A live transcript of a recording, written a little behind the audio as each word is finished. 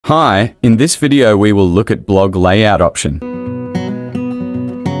Hi, in this video we will look at blog layout option.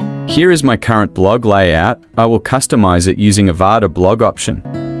 Here is my current blog layout. I will customize it using Avada blog option.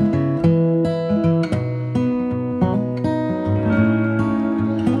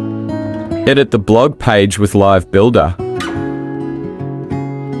 Edit the blog page with Live Builder.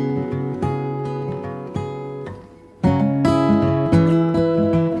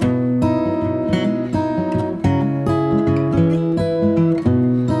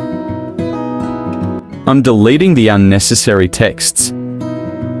 I'm deleting the unnecessary texts.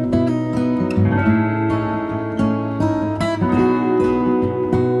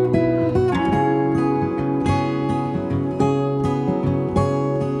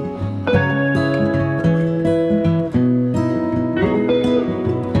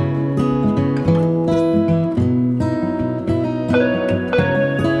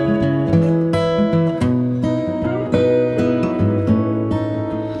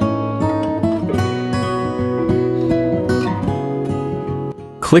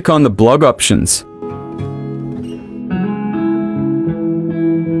 Click on the blog options.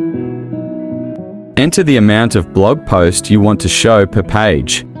 Enter the amount of blog post you want to show per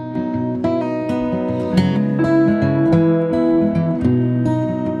page.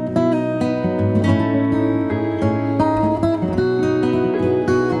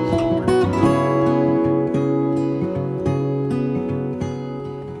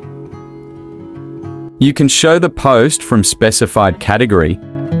 You can show the post from specified category.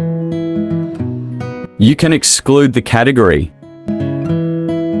 You can exclude the category.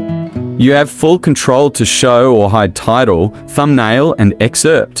 You have full control to show or hide title, thumbnail, and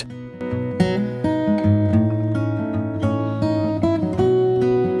excerpt.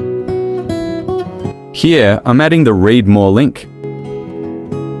 Here, I'm adding the Read More link.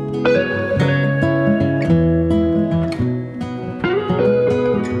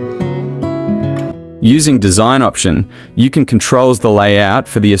 Using Design option, you can control the layout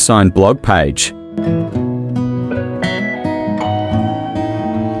for the assigned blog page.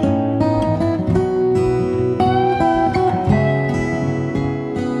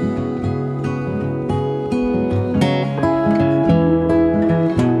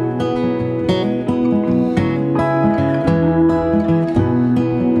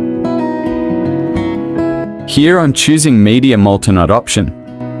 Here I'm choosing Media Multi-Knot option.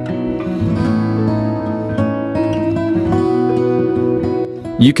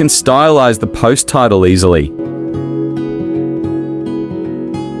 You can stylize the post title easily.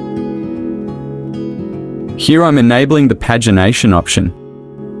 Here I'm enabling the pagination option.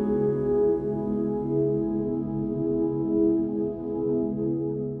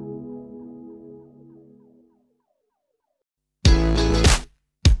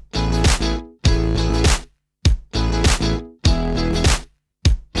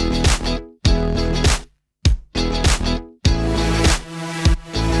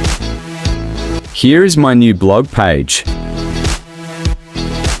 Here is my new blog page.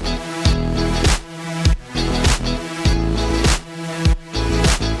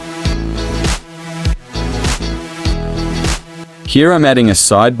 Here I'm adding a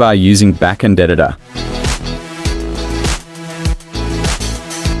sidebar using backend editor.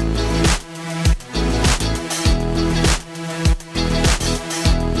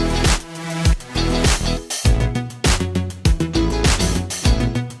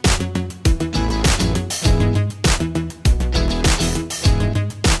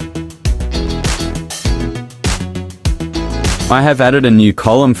 I have added a new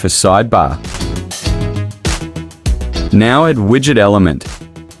column for sidebar. Now add widget element.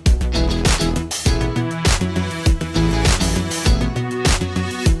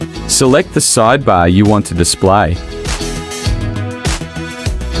 Select the sidebar you want to display.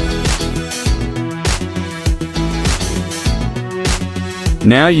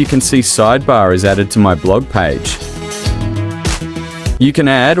 Now you can see sidebar is added to my blog page. You can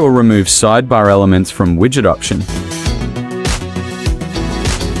add or remove sidebar elements from widget option.